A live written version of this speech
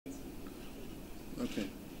Okay.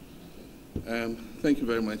 Thank you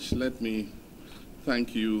very much. Let me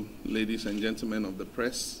thank you, ladies and gentlemen of the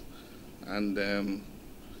press, and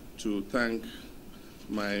to thank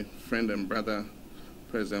my friend and brother,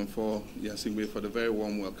 President for Yasigbe, for the very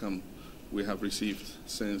warm welcome we have received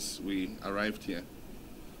since we arrived here.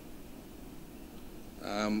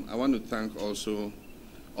 I want to thank also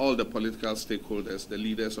all the political stakeholders, the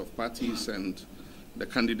leaders of parties and the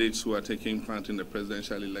candidates who are taking part in the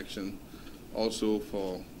presidential election, also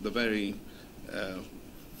for the very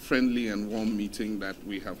friendly and warm meeting that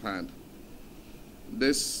we have had.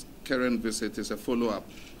 This current visit is a follow-up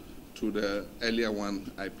to the earlier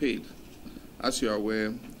one I paid. As you are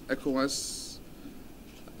aware, ECOWAS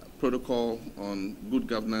protocol on good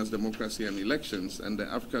governance, democracy and elections, and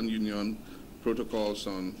the African Union protocols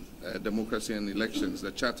on democracy and elections,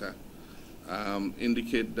 the Charter,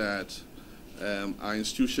 indicate that our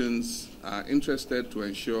institutions are interested to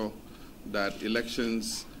ensure that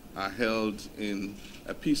elections are held in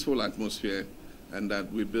a peaceful atmosphere and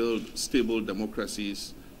that we build stable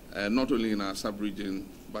democracies, not only in our sub-region,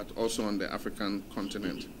 but also on the African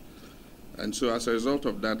continent. And so as a result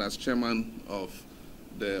of that, as chairman of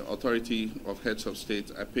the Authority of Heads of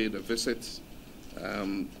State, I paid a visit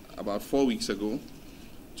about 4 weeks ago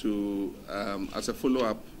to, as a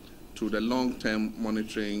follow-up to the long-term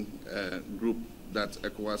monitoring group that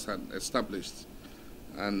ECOWAS had established.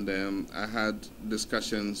 And I had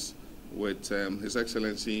discussions with His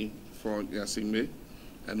Excellency for Yasigbe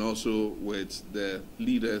and also with the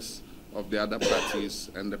leaders of the other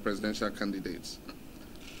parties and the presidential candidates.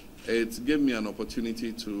 It gave me an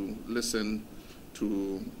opportunity to listen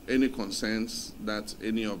to any concerns that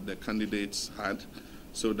any of the candidates had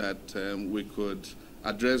so that we could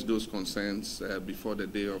address those concerns before the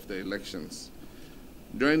day of the elections.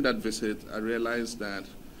 During that visit, I realized that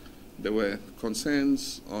there were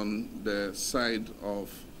concerns on the side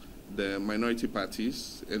of the minority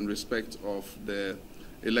parties in respect of the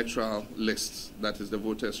electoral list, that is the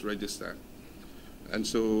voters register. And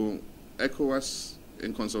so ECOWAS,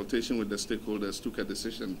 in consultation with the stakeholders, took a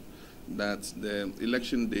decision that the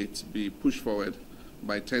election date be pushed forward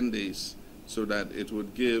by 10 days so that it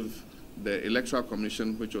would give the Electoral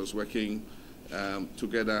Commission, which was working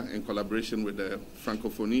together in collaboration with the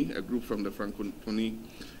Francophonie, a group from the Francophonie,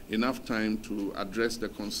 enough time to address the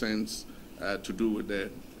concerns to do with the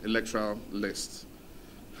electoral list.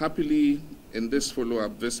 Happily, in this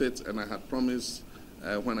follow-up visit, and I had promised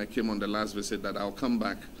when I came on the last visit that I'll come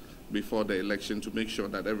back before the election to make sure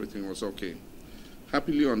that everything was okay.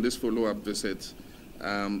 Happily, on this follow-up visit,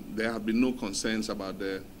 there have been no concerns about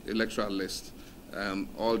the electoral list.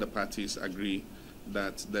 All the parties agree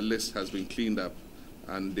that the list has been cleaned up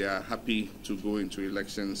and they are happy to go into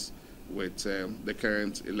elections with the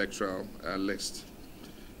current electoral list.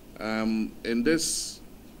 In this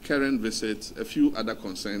current visit, a few other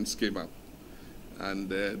concerns came up, and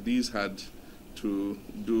these had to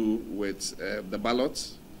do with the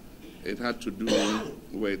ballots. It had to do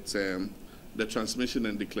with the transmission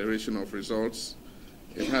and declaration of results.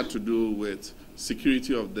 It had to do with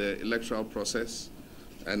security of the electoral process,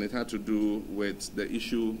 and it had to do with the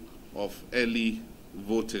issue of early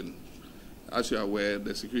voting. As you are aware,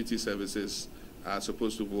 the security services are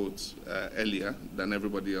supposed to vote earlier than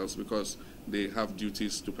everybody else because they have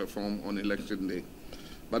duties to perform on election day.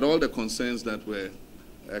 But all the concerns that were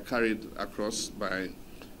carried across by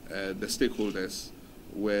the stakeholders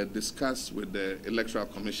were discussed with the Electoral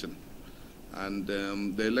Commission. And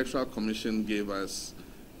the Electoral Commission gave us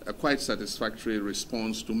a quite satisfactory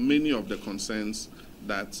response to many of the concerns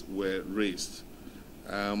that were raised.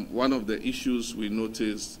 One of the issues we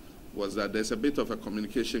noticed was that there's a bit of a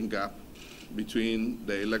communication gap between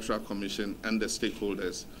the Electoral Commission and the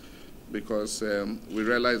stakeholders, because we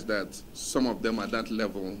realized that some of them at that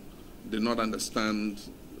level did not understand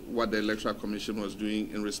what the Electoral Commission was doing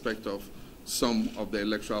in respect of some of the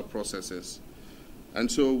electoral processes. And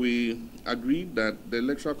so we agreed that the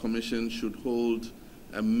Electoral Commission should hold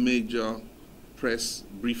a major press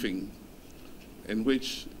briefing in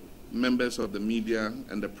which members of the media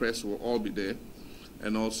and the press will all be there,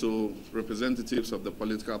 and also representatives of the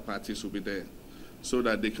political parties will be there, so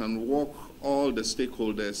that they can walk all the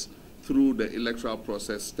stakeholders through the electoral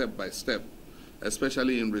process step by step,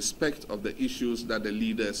 especially in respect of the issues that the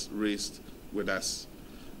leaders raised with us.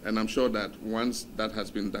 And I'm sure that once that has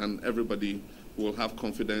been done, everybody will have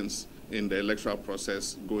confidence in the electoral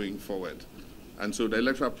process going forward. And so the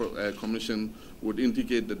Electoral Commission would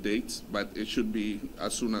indicate the date, but it should be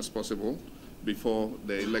as soon as possible before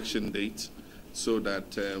the election date, so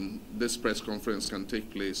that this press conference can take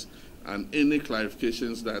place and any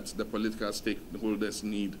clarifications that the political stakeholders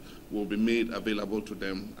need will be made available to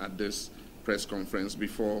them at this press conference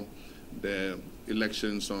before the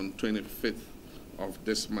elections on 25th of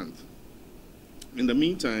this month. In the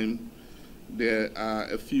meantime, there are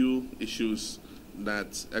a few issues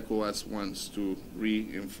that ECOWAS wants to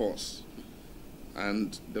reinforce.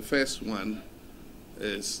 And the first one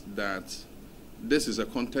is that this is a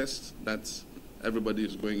contest that everybody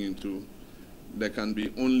is going into. There can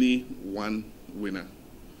be only one winner.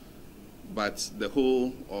 But the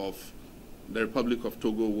whole of the Republic of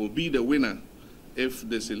Togo will be the winner if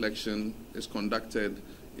this election is conducted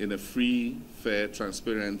in a free, fair,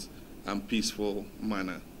 transparent, and peaceful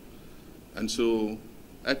manner. And so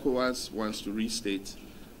ECOWAS wants to restate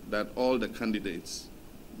that all the candidates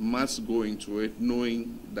must go into it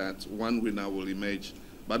knowing that one winner will emerge,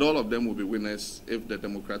 but all of them will be winners if the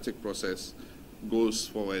democratic process goes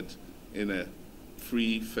forward in a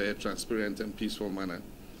free, fair, transparent, and peaceful manner.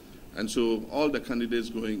 And so all the candidates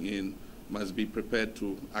going in must be prepared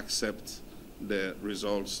to accept the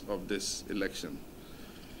results of this election.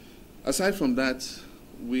 Aside from that,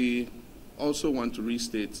 we also want to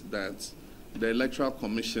restate that the Electoral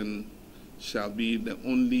Commission shall be the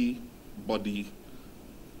only body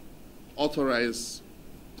authorized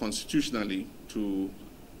constitutionally to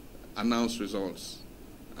announce results,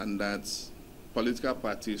 and that political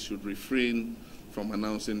parties should refrain from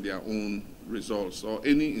announcing their own results, or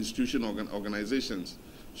any institution or organizations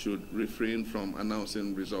should refrain from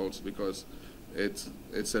announcing results, because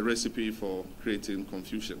it's a recipe for creating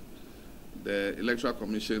confusion. The Electoral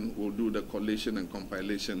Commission will do the collation and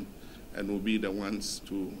compilation and will be the ones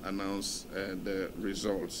to announce the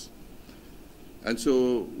results. And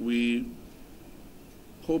so we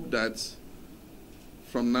hope that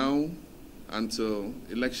from now until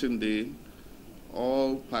election day,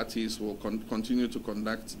 all parties will continue to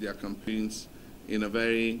conduct their campaigns in a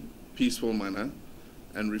very peaceful manner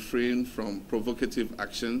and refrain from provocative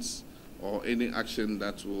actions or any action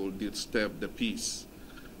that will disturb the peace.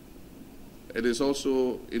 It is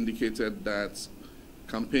also indicated that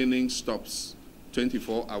campaigning stops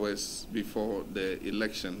 24 hours before the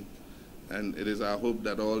election, and it is our hope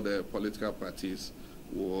that all the political parties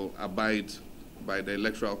will abide by the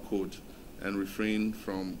electoral code and refrain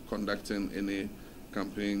from conducting any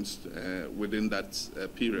campaigns within that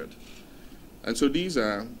period. And so these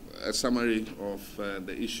are a summary of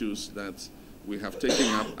the issues that we have taken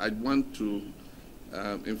up. I want to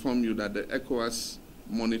inform you that the ECOWAS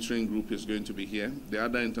monitoring group is going to be here. The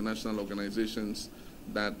other international organizations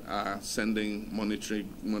that are sending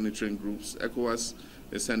monitoring groups, ECOWAS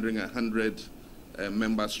is sending a 100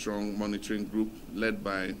 member-strong monitoring group led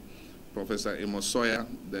by Professor Amos Sawyer,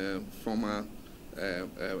 the former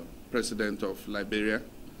president of Liberia,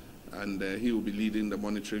 and he will be leading the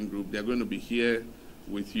monitoring group. They're going to be here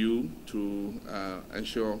with you to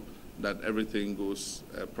ensure that everything goes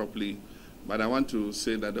properly. But I want to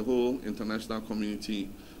say that the whole international community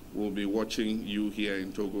will be watching you here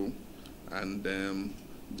in Togo, and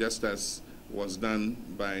just as was done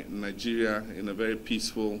by Nigeria in a very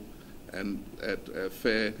peaceful and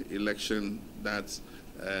fair election that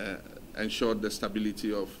ensured the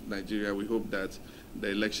stability of Nigeria, we hope that the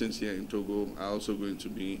elections here in Togo are also going to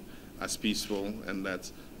be as peaceful, and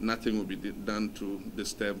that nothing will be done to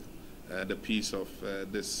disturb the peace of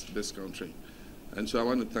this country. And so I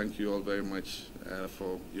want to thank you all very much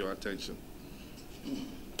for your attention.